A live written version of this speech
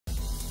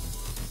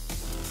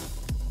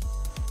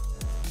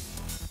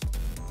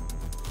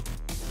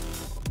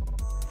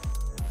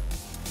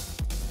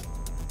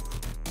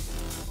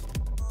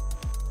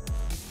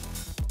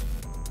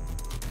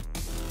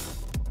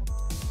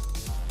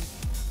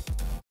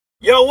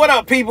Yo, what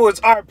up, people? It's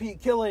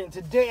RP Killer, and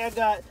today I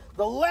got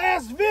the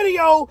last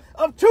video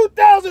of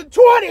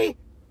 2020.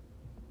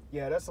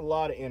 Yeah, that's a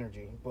lot of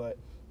energy, but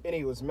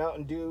anyways,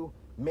 Mountain Dew,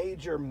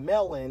 Major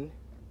Melon.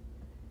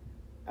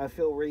 I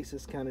feel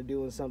racist kind of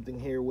doing something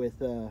here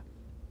with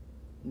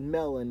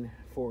melon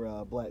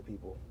for black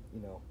people. You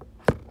know,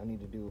 I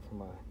need to do it for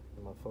my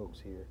folks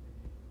here.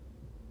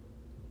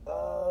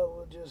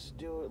 We'll just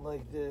do it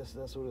like this.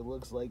 That's what it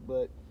looks like,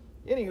 but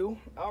anywho,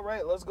 all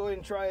right, let's go ahead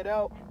and try it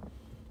out.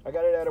 I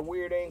got it at a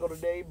weird angle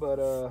today, but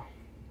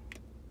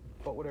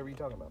whatever you're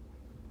talking about.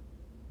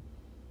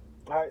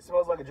 All right,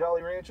 smells like a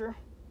Jolly Rancher,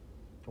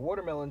 a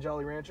watermelon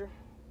Jolly Rancher.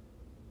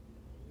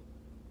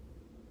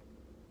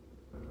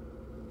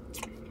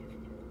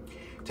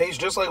 Tastes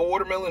just like a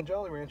watermelon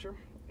Jolly Rancher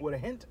with a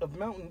hint of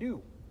Mountain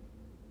Dew.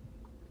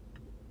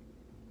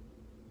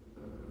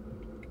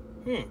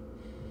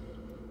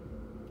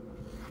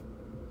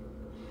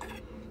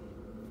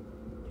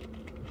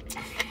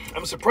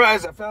 I'm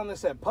surprised I found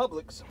this at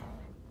Publix,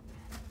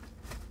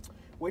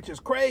 which is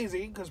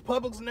crazy because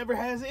Publix never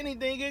has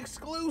anything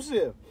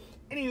exclusive.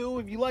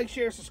 Anywho, if you like,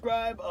 share,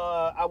 subscribe,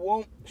 I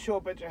won't show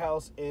up at your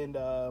house and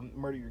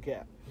murder your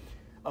cat.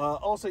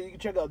 Also, you can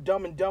check out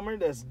Dumb and Dumber.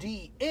 That's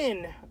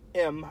DNMB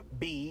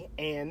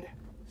and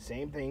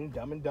same thing,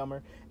 Dumb and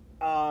Dumber.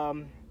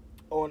 On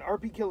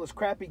RP Killer's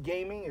Crappy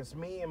Gaming, it's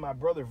me and my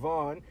brother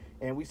Vaughn,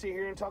 and we sit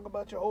here and talk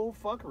about your whole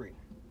fuckery.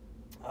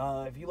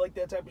 If you like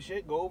that type of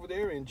shit, go over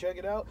there and check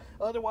it out.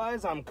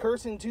 Otherwise, I'm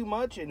cursing too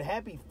much, and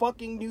happy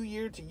fucking New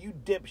Year to you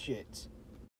dipshits.